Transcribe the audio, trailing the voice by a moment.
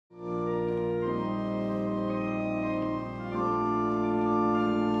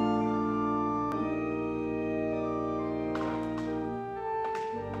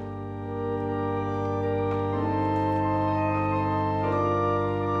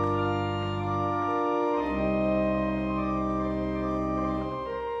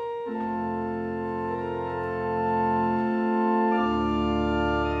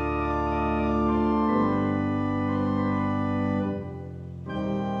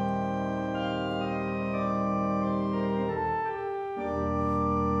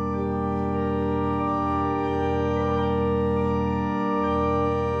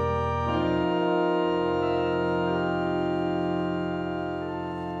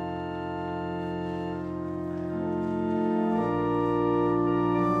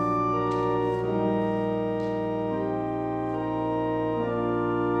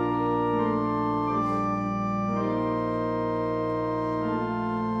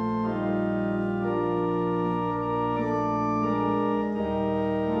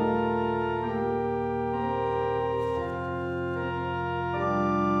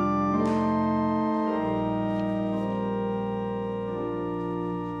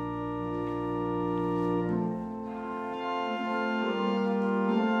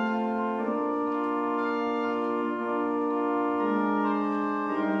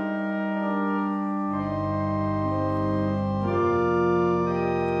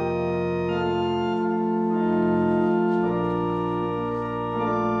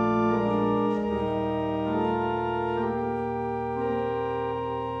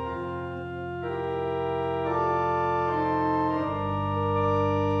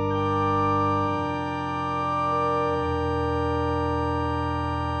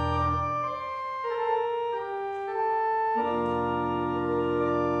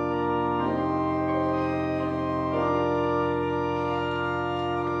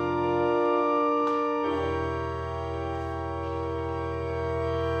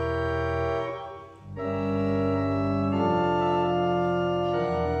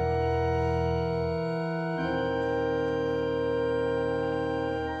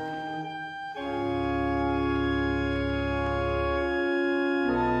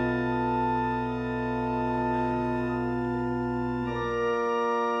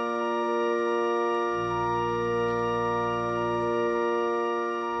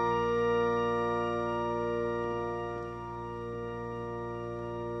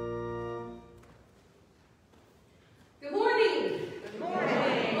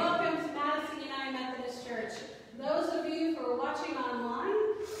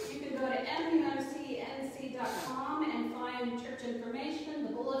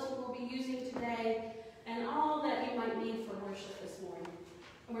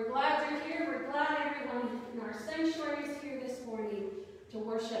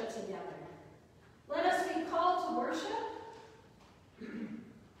worship together. Let us be called to worship.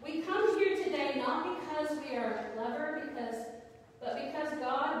 We come here today not because we are clever, but because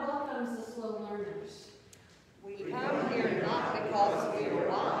God welcomes the slow learners. We come here not because we are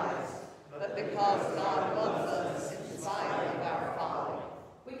wise, but because God loves us in spite of our folly.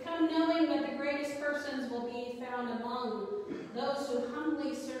 We come knowing that the greatest persons will be found among those who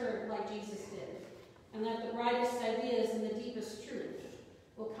humbly serve like Jesus did, and that the brightest ideas and the deepest truth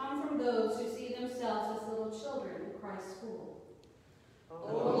will come from those who see themselves as little children in Christ's school.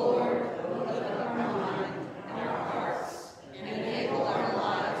 O Lord, open our mind and our hearts, and enable our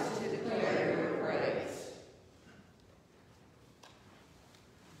lives to declare your praise.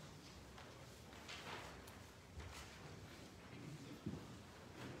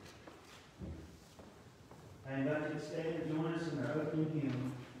 I invite you to stand and join us in our opening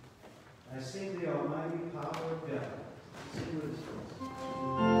hymn. I sing the almighty power of God. Sing with us.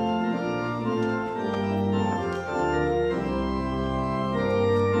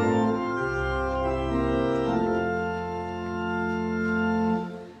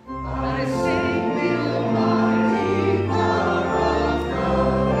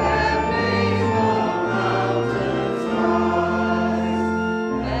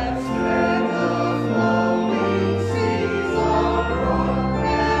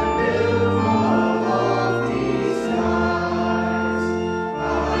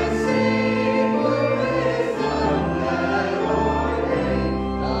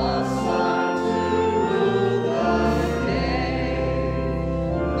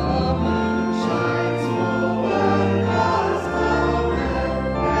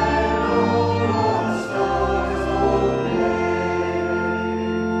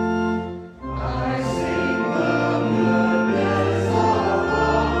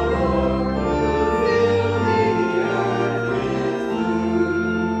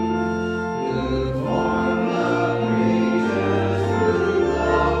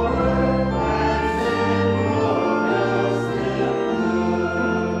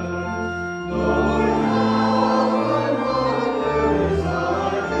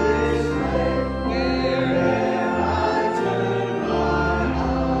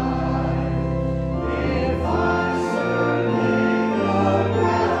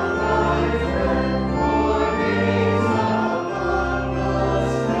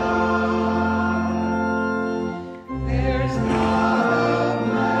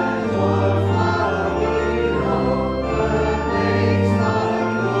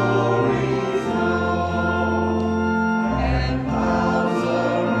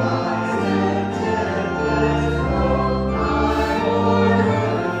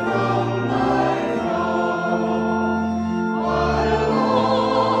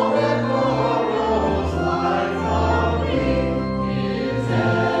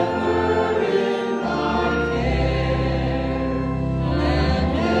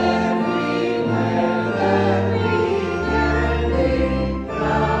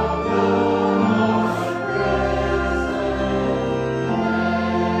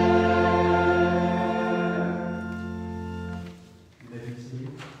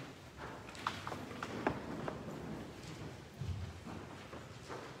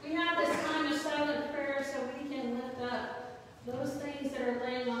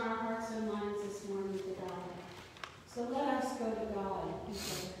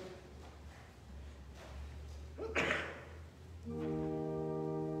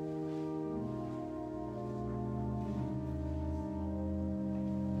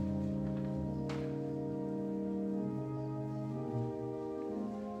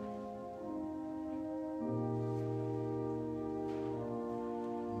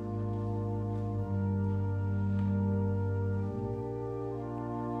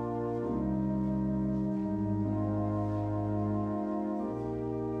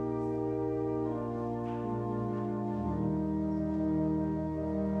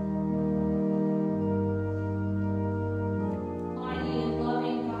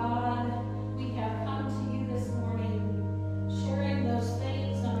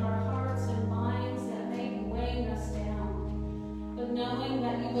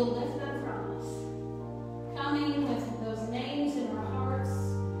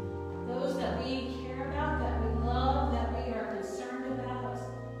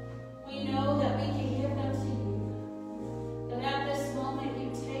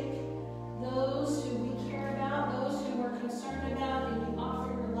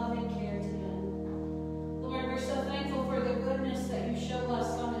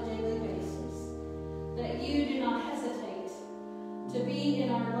 to be in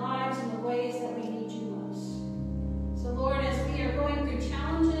our lives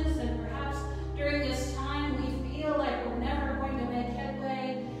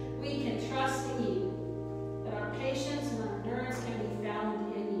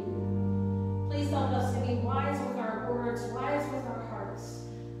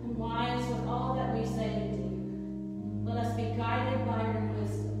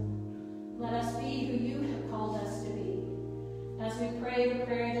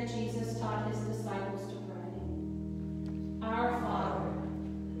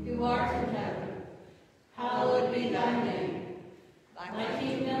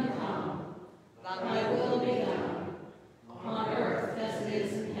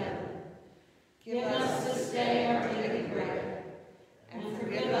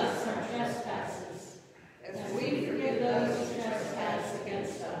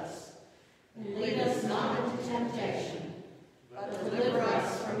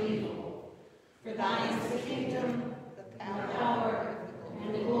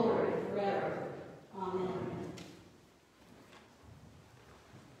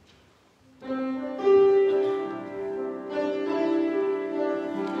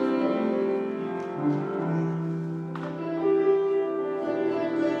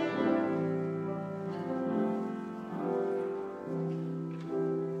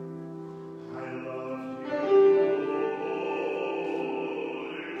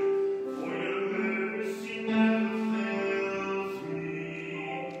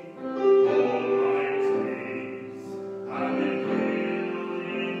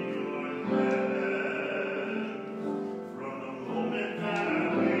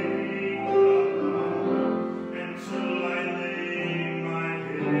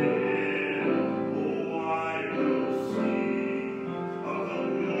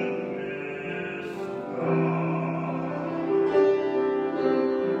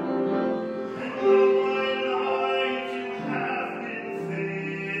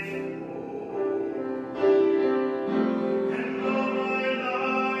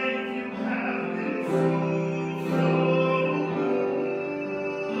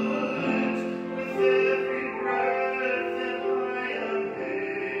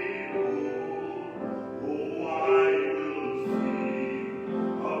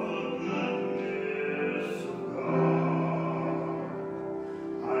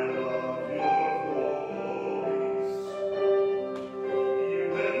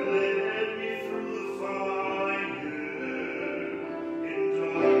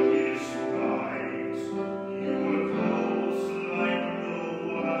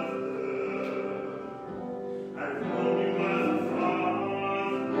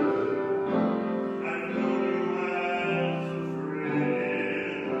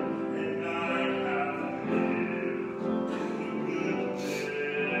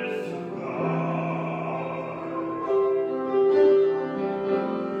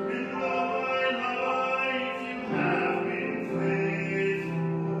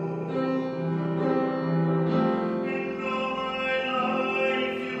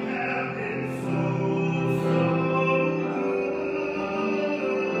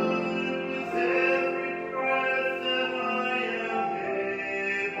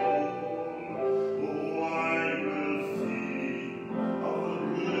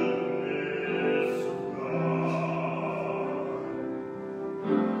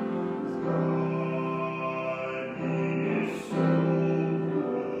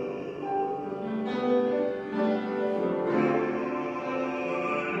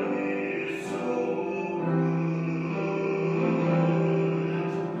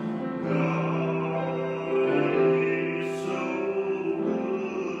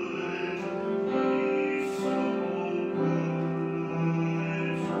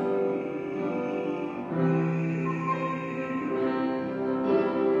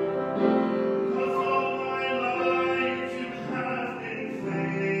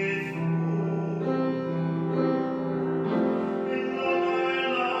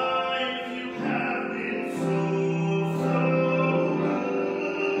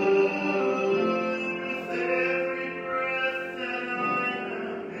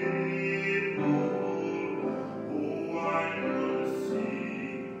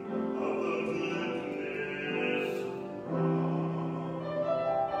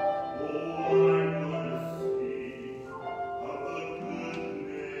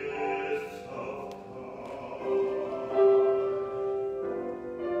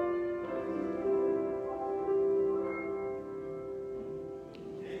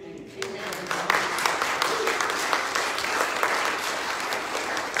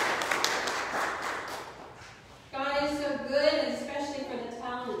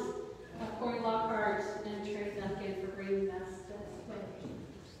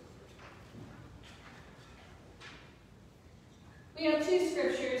We have two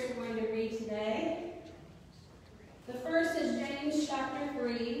scriptures we're going to read today. The first is James chapter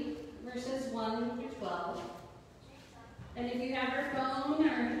 3, verses 1 through 12. And if you have your phone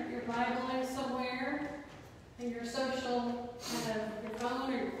or your Bible in somewhere, and your social, your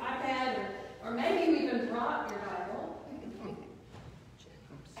phone or your iPad, or maybe you even brought your Bible.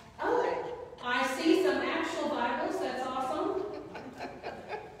 Oh, I see some actual Bibles. That's awesome.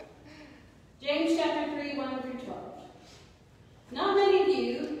 James chapter 3, 1 through 12. Not many of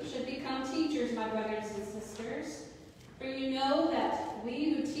you should become teachers, my brothers and sisters, for you know that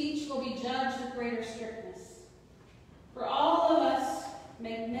we who teach will be judged with greater strictness. For all of us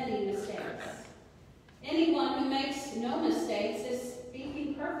make many mistakes. Anyone who makes no mistakes is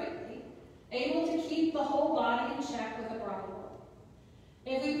speaking perfectly, able to keep the whole body in check with a bridle.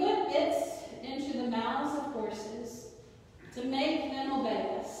 If we put bits into the mouths of horses to make them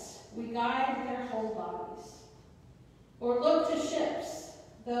obey us, we guide their whole bodies. Or look to ships,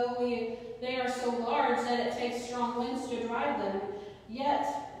 though they are so large that it takes strong winds to drive them,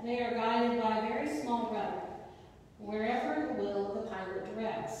 yet they are guided by a very small rudder, wherever the will of the pilot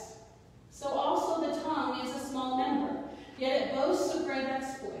directs. So also the tongue is a small member, yet it boasts of great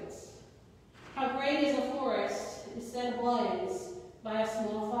exploits. How great is a forest is set ablaze by a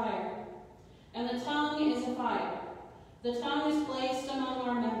small fire. And the tongue is a fire. The tongue is placed among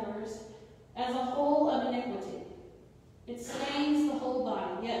our members as a whole of iniquity. It stains the whole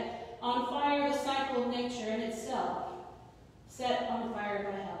body, yet on fire the cycle of nature in itself, set on fire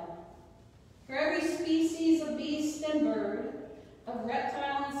by hell. For every species of beast and bird, of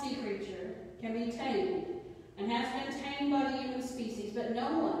reptile and sea creature, can be tamed, and has been tamed by the human species, but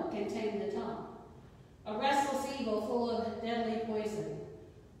no one can tame the tongue. A restless evil full of deadly poison.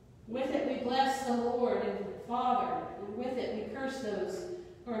 With it we bless the Lord and Father, and with it we curse those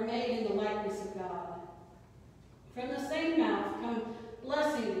who are made in the likeness of God. From the same mouth come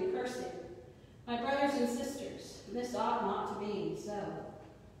blessing and cursing. My brothers and sisters, this ought not to be so.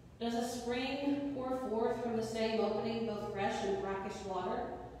 Does a spring pour forth from the same opening both fresh and brackish water?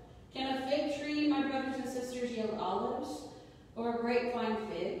 Can a fig tree, my brothers and sisters, yield olives, or a grapevine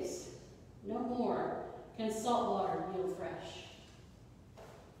figs? No more can salt water yield fresh.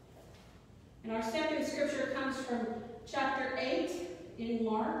 And our second scripture comes from chapter 8 in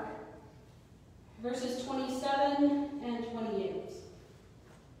Mark, verses 27 and 28.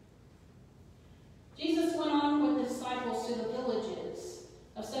 Jesus went on with the disciples to the villages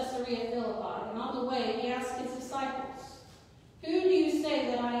of Caesarea Philippi, and on the way he asked his disciples, "Who do you say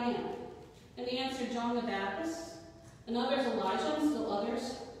that I am?" And they answered, "John the Baptist, and others Elijah, and still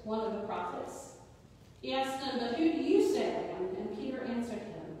others one of the prophets." He asked them, "But who do you say I am?" And Peter answered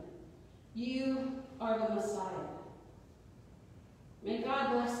him, "You are the Messiah." May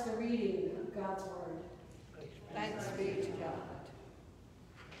God bless the reading of God's word. Thanks be to God.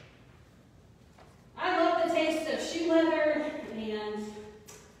 I love the taste of shoe leather and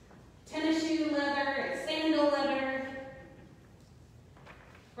tennis shoe leather and sandal leather.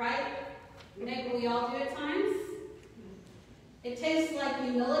 Right? Maybe we all do at times. It tastes like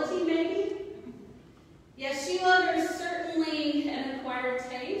humility, maybe. Yes, shoe leather is certainly an acquired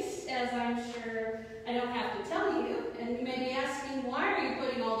taste, as I'm sure I don't have to tell you. And you may be asking, why are you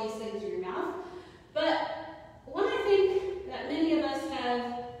putting all these things in your mouth? But one I think that many of us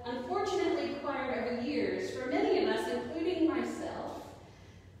have unfortunately acquired over years, for many of us, including myself,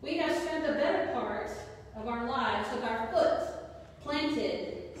 we have spent the better part of our lives with our foot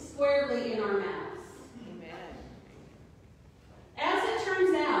planted squarely in our mouths. Amen. As it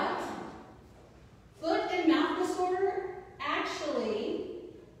turns out, foot and mouth disorder actually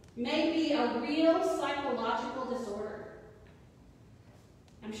may be a real psychological disorder.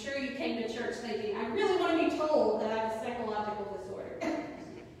 I'm sure you came to church thinking, I really want to be told that I have a psychological disorder.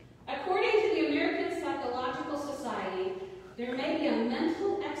 According to the American Psychological Society, there may be a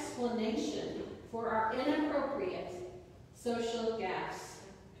mental explanation for our inappropriate social gaffes.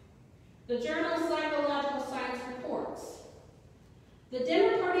 The journal Psychological Science reports, the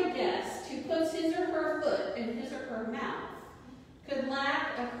dinner party guest who puts his or her foot in his or her mouth could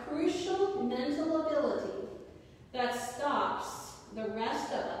lack a crucial mental ability that stops the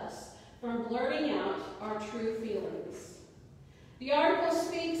rest of us from blurting out our true feelings. The article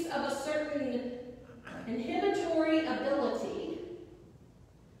speaks of a certain inhibitory ability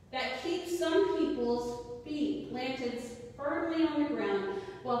that keeps some people's feet planted firmly on the ground,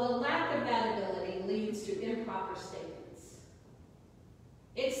 while the lack of that ability leads to improper statements.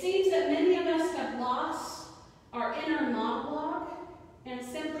 It seems that many of us have lost our inner monologue and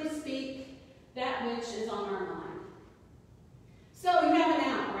simply speak that which is on our mind. So you have an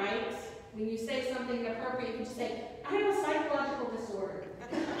out, right? When you say something to purpose where you can just say, I have a psychological disorder.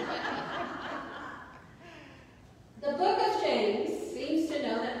 The book of James seems to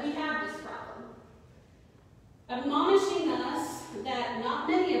know that we have this problem, admonishing us that not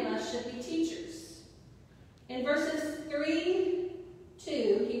many of us should be teachers. In verses 3-2,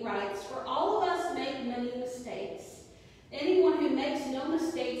 he writes, For all of us make many mistakes. Anyone who makes no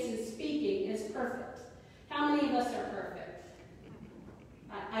mistakes in speaking is perfect. How many of us are perfect?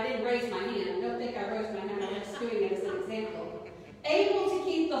 I didn't raise my hand. Don't think I raised my hand. I'm just doing it as an example. Able to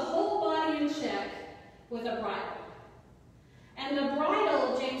keep the whole body in check with a bridle. And the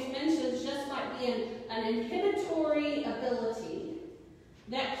bridle, James mentions, just might be an inhibitory ability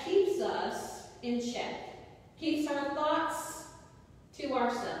that keeps us in check, keeps our thoughts to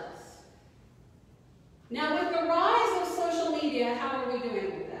ourselves. Now, with the rise of social media, how are we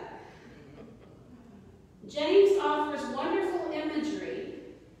doing with that? James offers wonderful imagery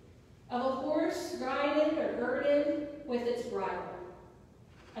of a horse guided or girded with its bridle,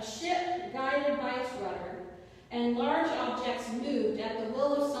 a ship guided by its rudder, and large objects moved at the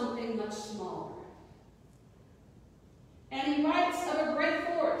will of something much smaller. And he writes of a great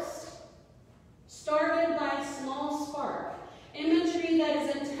forest, started by a small spark, imagery that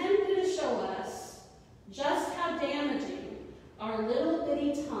is intended to show us just how damaging our little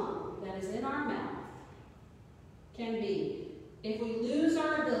bitty tongue that is in our mouth can be if we lose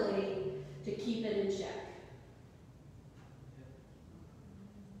our ability to keep it in check.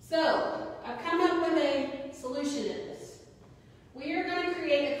 So, I've come up with a solution to this. We are going to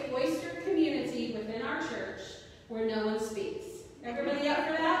create a cloistered community within our church where no one speaks. Everybody up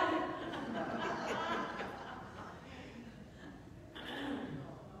for that?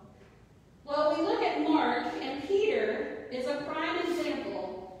 Well, we look at Mark, and Peter is a prime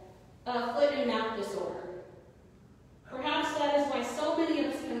example of foot and mouth disorder. Perhaps that is why so many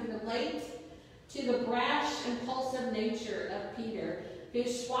of us can relate to the brash, impulsive nature of Peter,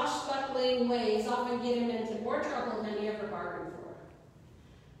 whose swashbuckling ways often get him into more trouble than he ever bargained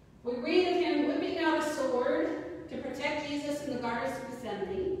for. We read of him whipping out a sword to protect Jesus in the Garden of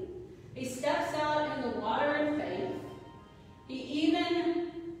Gethsemane. He steps out in the water in faith. He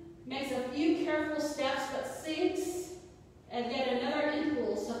even makes a few careful steps, but sinks and yet another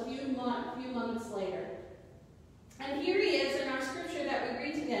impulse a few moments later. And here he is in our scripture that we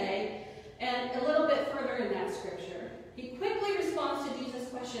read today, and a little bit further in that scripture. He quickly responds to Jesus'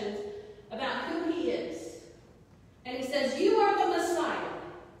 questions about who he is. And he says, You are the Messiah.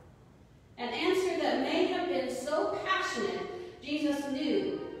 An answer that may have been so passionate, Jesus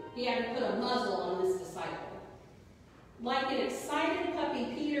knew he had to put a muzzle on this disciple. Like an excited puppy,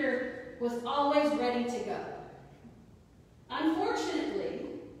 Peter was always ready to go. Unfortunately,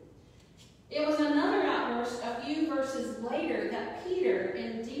 it was another outburst a few verses later that Peter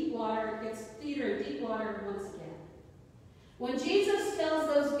in deep water once again. When Jesus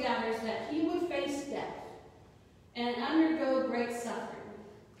tells those gathers that he would face death and undergo great suffering,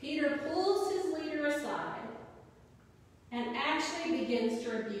 Peter pulls his leader aside and actually begins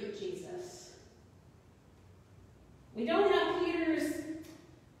to rebuke Jesus. We don't have Peter's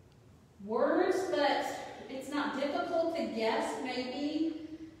words, but it's not difficult to guess maybe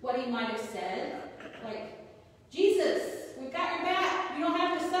what he might have said. Like, Jesus, we've got your back. You don't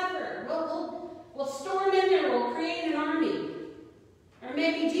have to suffer. We'll storm in there. We'll create an army. Or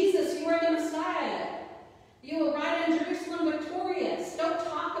maybe, Jesus, you are the Messiah. You will ride in Jerusalem victorious. Don't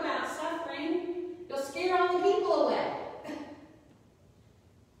talk about suffering. You'll scare all the people away.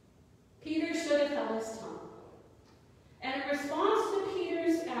 Peter should have held his tongue. And in response to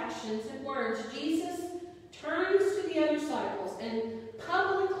Peter's actions and words, Jesus turns to the other disciples and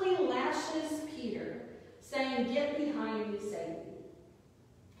publicly lashes Peter, saying, Get behind me, Satan.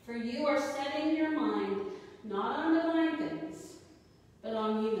 For you are setting your mind not on divine things, but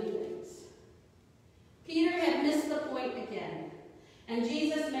on human things. Peter had missed the point again, and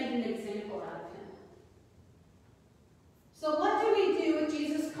Jesus made an example out of him. So what do we do with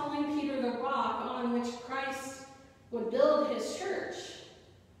Jesus calling Peter the rock on which Christ would build his church?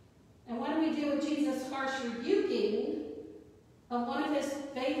 And what do we do with Jesus' harsh rebuking of one of his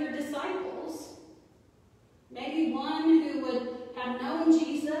favorite disciples? Maybe one who would have known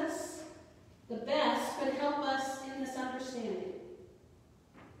Jesus the best could help us in this understanding.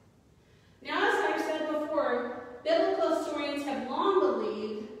 Now, as I've said before, biblical historians have long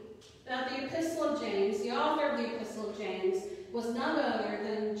believed that the Epistle of James, the author of the Epistle of James, was none other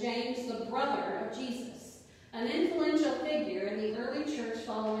than James, the brother of Jesus, an influential figure in the early church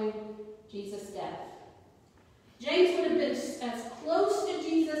following Jesus' death. James would have been as close to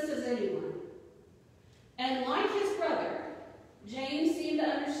Jesus as anyone. And like his brother, James seemed to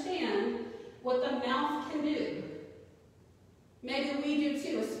understand what the mouth can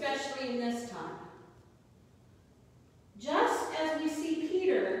this time. Just as we see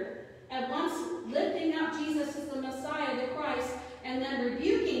Peter at once lifting up Jesus as the Messiah, the Christ, and then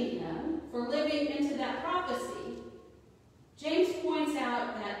rebuking him for living into that prophecy, James points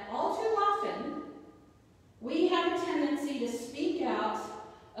out that all too often we have a tendency to speak out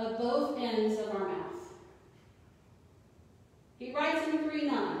of both ends of our mouth. He writes in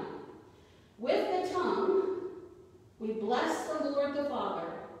 3:9, with the tongue we bless the Lord the Father,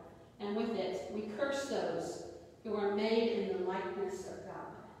 and with it we curse those who are made in the likeness of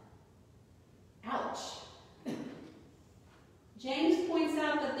God. Ouch. James points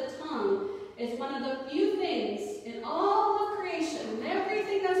out that the tongue is one of the few things in all of creation,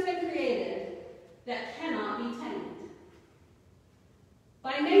 everything that's been created, that cannot be tamed.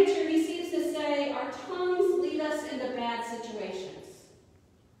 By nature, he seems to say our tongues lead us into bad situations.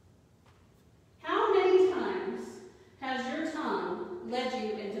 How many times has your tongue led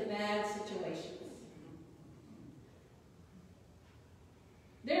you into bad situations?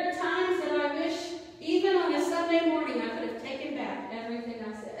 There are times that I wish, even on a Sunday morning, I could have taken back everything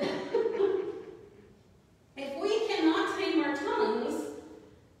I said. If we cannot tame our tongues,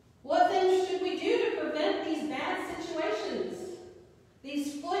 what then should we do to prevent these bad situations,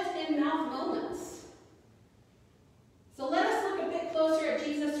 these foot-in-mouth moments? So let us look a bit closer at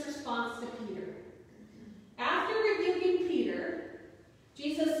Jesus' response to Peter. After rebuking Peter,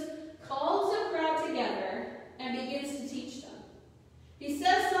 Jesus calls the crowd together and begins to teach them. He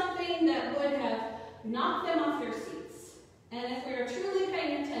says something that would have knocked them off their seats. And if we are truly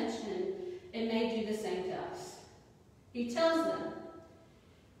paying attention, it may do the same to us. He tells them,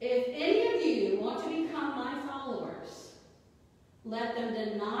 if any of you want to become my followers, let them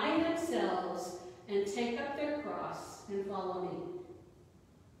deny themselves and take up their cross and follow me.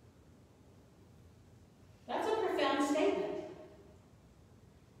 That's a profound statement.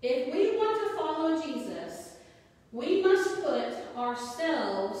 If we want to follow Jesus, we must put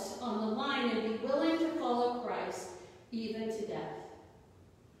ourselves on the line and be willing to follow Christ even to death.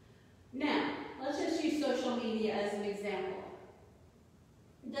 Now, let's just use social media as an example.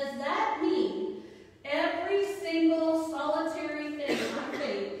 Does that mean every single solitary thing I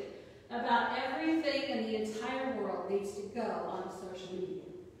think about everything in the entire world needs to go on social media?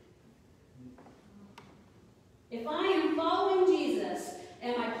 If I am following Jesus,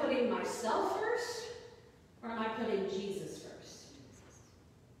 am I putting myself first, or am I putting Jesus first?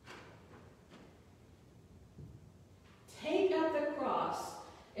 Take up the cross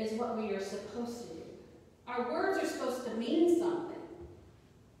is what we are supposed to do. Our words are supposed to mean something.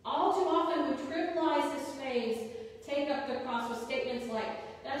 All too often we trivialize this phrase, take up the cross, with statements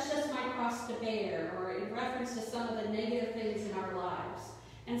like, that's just my cross to bear, or in reference to some of the negative things in our lives.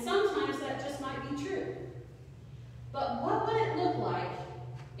 And sometimes that just might be true. But what would it look like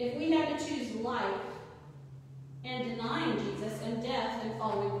if we had to choose life and denying Jesus and death and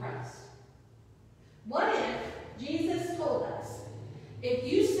following Christ? What if Jesus told us, if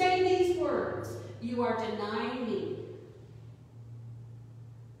you say these words, you are denying me?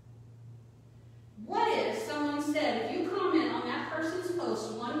 What if someone said, if you comment on that person's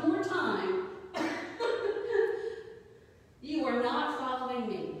post one more time, you are not following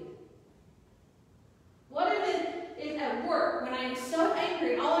me? What if at work, when I am so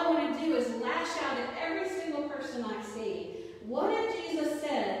angry, all I want to do is lash out at every single person I see? What if Jesus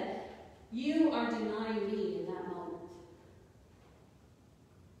said, you are denying me in that moment?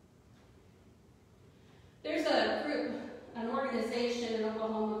 There's a group, an organization in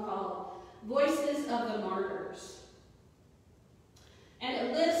Oklahoma called Voices of the Martyrs. And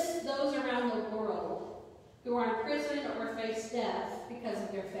it lists those around the world who are imprisoned or face death because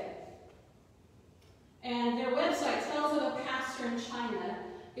of their faith. And their website tells of a pastor in China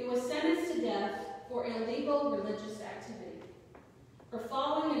who was sentenced to death for illegal religious activity, for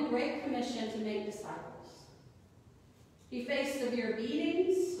following a great commission to make disciples. He faced severe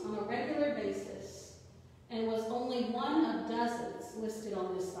beatings on a regular basis and was only one of dozens listed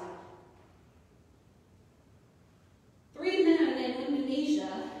on this site. 3 men in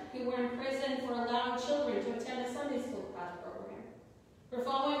Indonesia who were in prison for allowing children to attend a Sunday school class program, for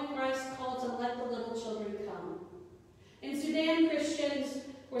following Christ's call to let the little children come. In Sudan, Christians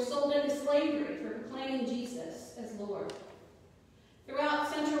were sold into slavery for proclaiming Jesus as Lord.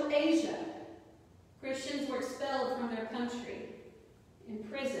 Throughout Central Asia, Christians were expelled from their country,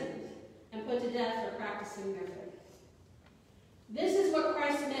 imprisoned, and put to death for practicing their faith. This is what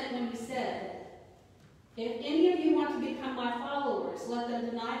Christ meant when he said, if any of you want to become my followers, let them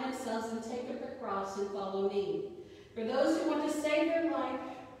deny themselves and take up their cross and follow me. For those who want to save their life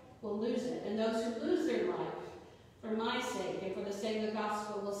will lose it, and those who lose their life for my sake and for the sake of the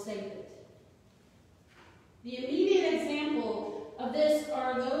gospel will save it. The immediate example of this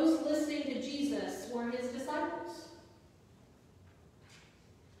are those listening to Jesus were his disciples.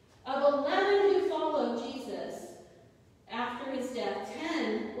 Of 11 who followed Jesus after his death,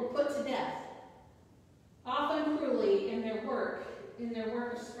 10 were put to death, often cruelly in their work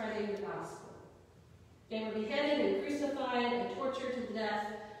of spreading the gospel. They were beheaded and crucified and tortured to death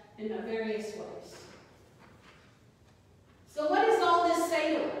in various ways. So what does all this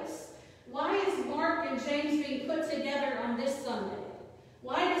say to us? Why is Mark and James being put together on this Sunday?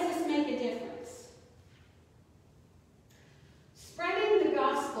 Why does this make a difference? Spreading the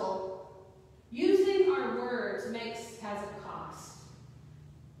gospel, using our words, has a cost.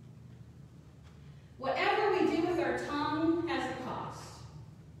 Whatever we do with our tongue has a cost.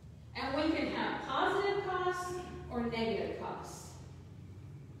 And we can have positive costs or negative costs.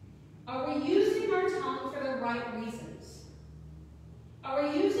 Are we using our tongue for the right reasons? Are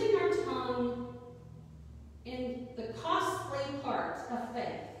we using our tongue in the costly part of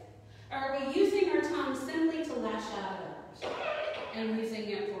faith? Or are we using our tongue simply to lash out at others and using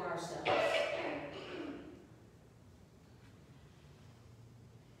it for ourselves?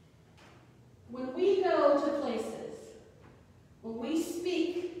 When we go to places, when we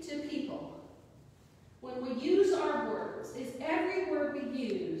speak to people, when we use our words, is every word we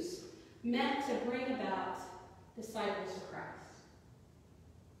use meant to bring about disciples of Christ?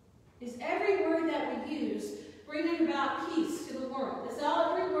 Is every word that we use bringing about peace to the world? Is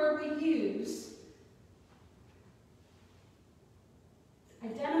every word we use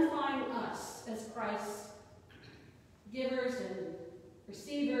identifying us as Christ's givers and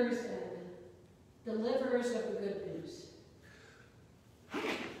receivers and deliverers of the good news?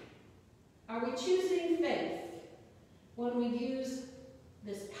 Are we choosing faith when we use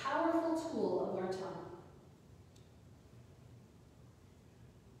this powerful tool of our tongue?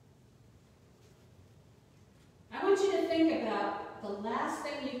 I want you to think about the last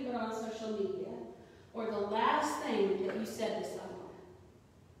thing you put on social media or the last thing that you said to someone.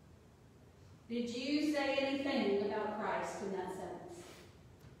 Did you say anything about Christ in that sentence?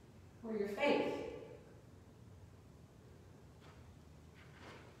 Or your faith?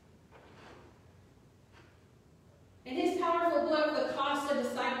 In his powerful book, The Cost of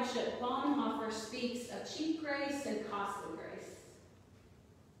Discipleship, Bonhoeffer speaks of cheap grace and costly grace.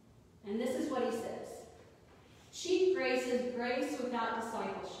 And this is what he says. Cheap grace is grace without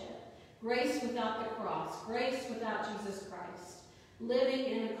discipleship, grace without the cross, grace without Jesus Christ, living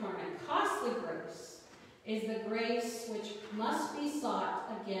incarnate. Costly grace is the grace which must be sought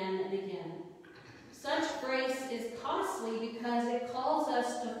again and again. Such grace is costly because it calls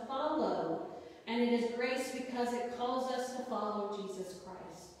us to follow, and it is grace because it calls us to follow Jesus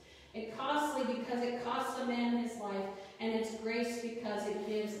Christ. It's costly because it costs a man his life, and it's grace because it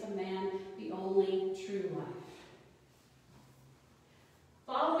gives a man the only true life.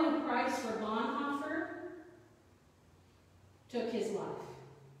 Following Christ for Bonhoeffer took his life.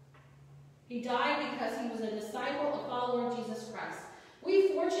 He died because he was a disciple, a follower of Jesus Christ. We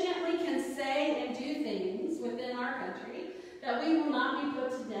fortunately can say and do things within our country that we will not be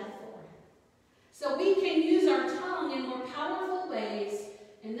put to death for. So we can use our tongue in more powerful ways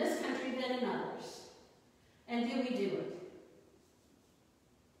in this country than in others. And do we do it?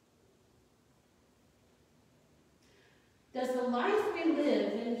 Does the life we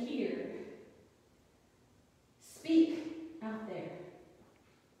live in here speak out there?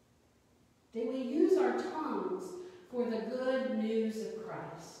 Do we use our tongues for the good news of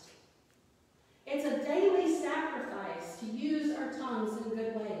Christ? It's a daily sacrifice to use our tongues in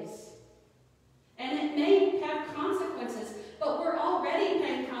good ways. And it may have consequences, but we're already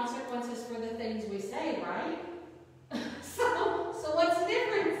paying consequences for the things we say, right? So what's the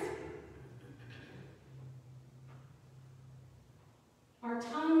difference? Our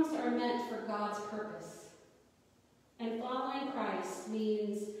tongues are meant for God's purpose. And following Christ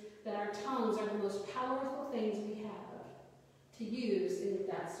means that our tongues are the most powerful things we have to use in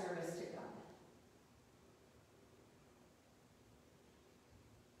that service to God.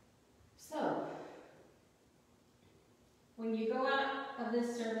 So, when you go out of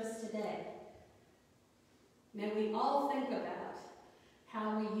this service today, may we all think about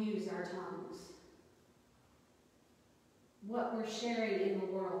how we use our tongues. What we're sharing in the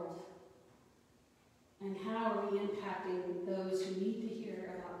world, and how are we impacting those who need to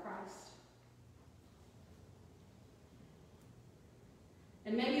hear about Christ.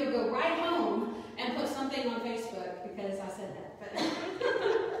 And maybe you'll go right home and put something on Facebook because I said that.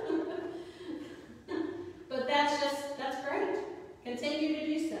 But that's great. Continue to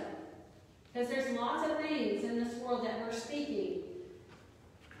do so. Because there's lots of things in this world that we're speaking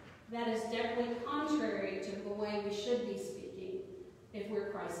that is definitely contrary to the way we should be speaking if we're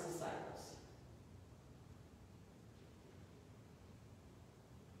Christ's disciples.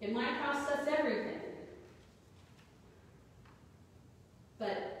 It might cost us everything,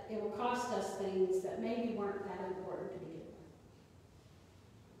 but it will cost us things that maybe weren't that important to begin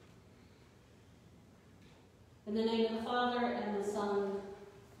with. In the name of the Father, and the Son,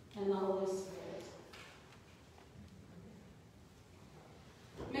 and the Holy Spirit.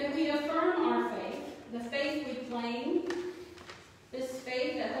 May we affirm our faith, the faith we claim, this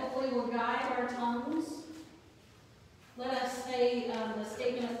faith that hopefully will guide our tongues. Let us say the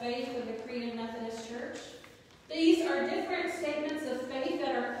statement of faith for the Cretan Methodist Church. These are different statements of faith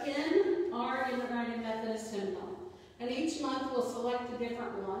that are in our United Methodist hymnal. And each month we'll select a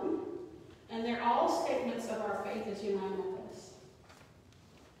different one. And they're all statements of our faith as United Methodists.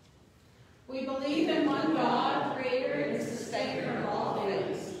 We believe in one God, creator and sustainer of all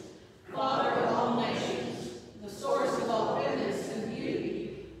things, Father of all nations, the source of all goodness and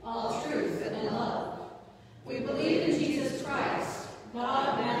beauty, all truth and love. We believe in Jesus Christ,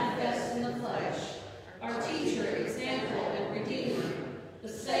 God manifest in the flesh, our teacher, example, and redeemer, the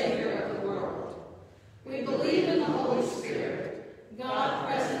Savior of the world. We believe in the Holy Spirit, God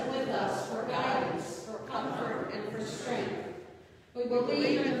present with us for guidance, for comfort, and for strength. We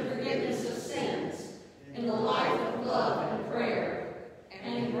believe in the forgiveness of sins, in the life of love and prayer,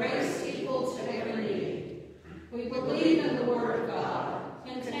 and in grace equal to every need. We believe in the Word of God,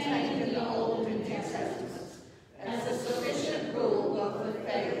 contained in the Old and New Testaments, as a sufficient rule both of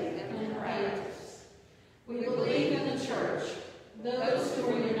faith and practice. We believe in the Church, those who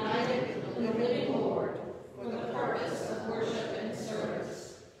are united in the living Lord for the purpose of worship and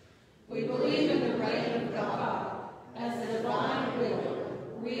service. We believe in the reign of God as the divine will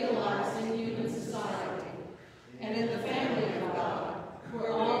realized in human society, and in the family of God for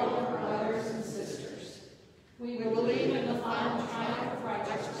all of our brothers and sisters. We believe in the final triumph of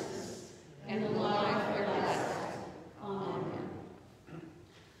righteousness and the life everlasting. Amen.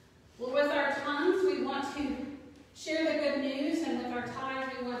 Well, with our tongues, we want to share the good news, and with our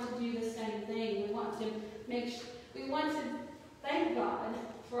tithes, we want to do the same thing. We want to thank God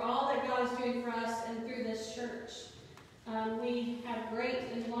for all that God is doing for us and through this church. We have great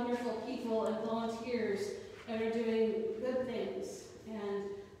and wonderful people and volunteers that are doing good things and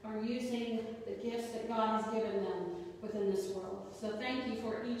are using the gifts that God has given them within this world. So thank you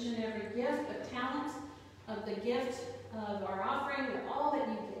for each and every gift of talent, of the gift of our offering, or all that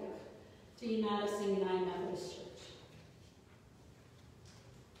you give to unite us in United Methodist Church.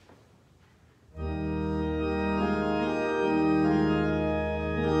 Hallelujah.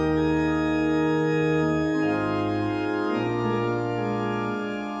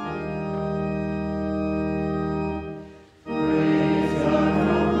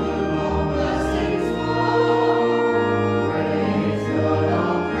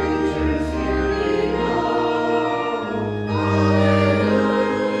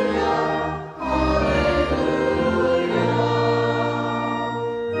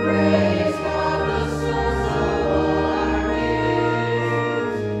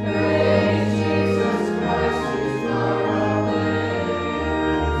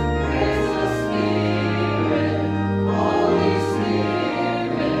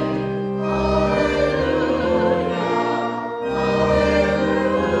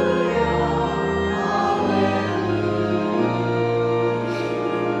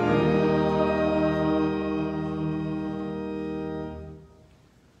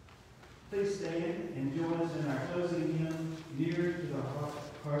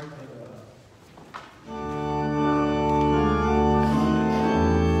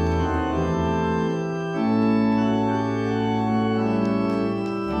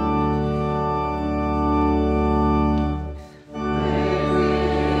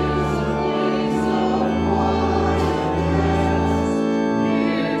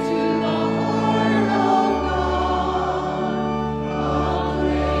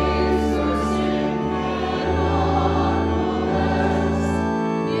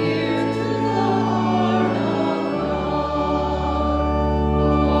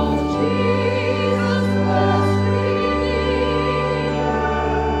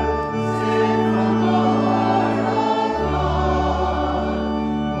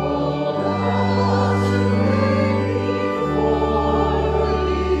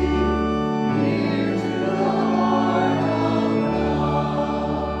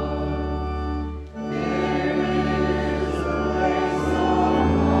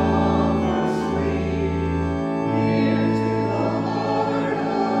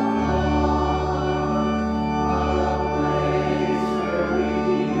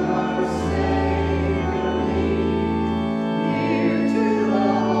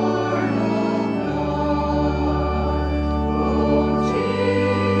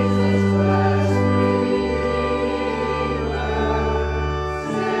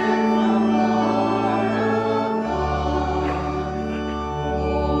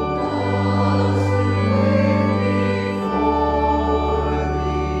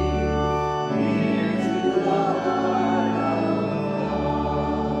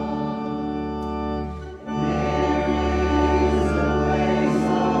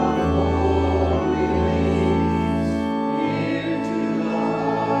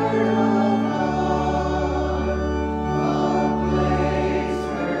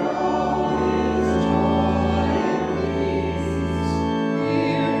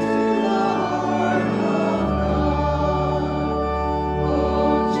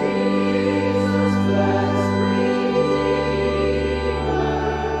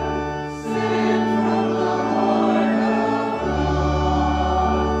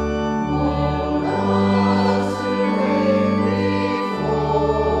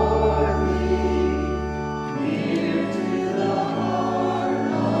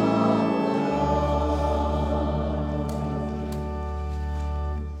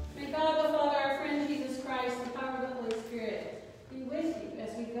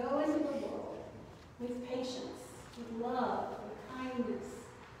 with patience, with love, with kindness,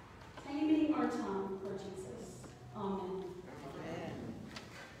 taming our tongue,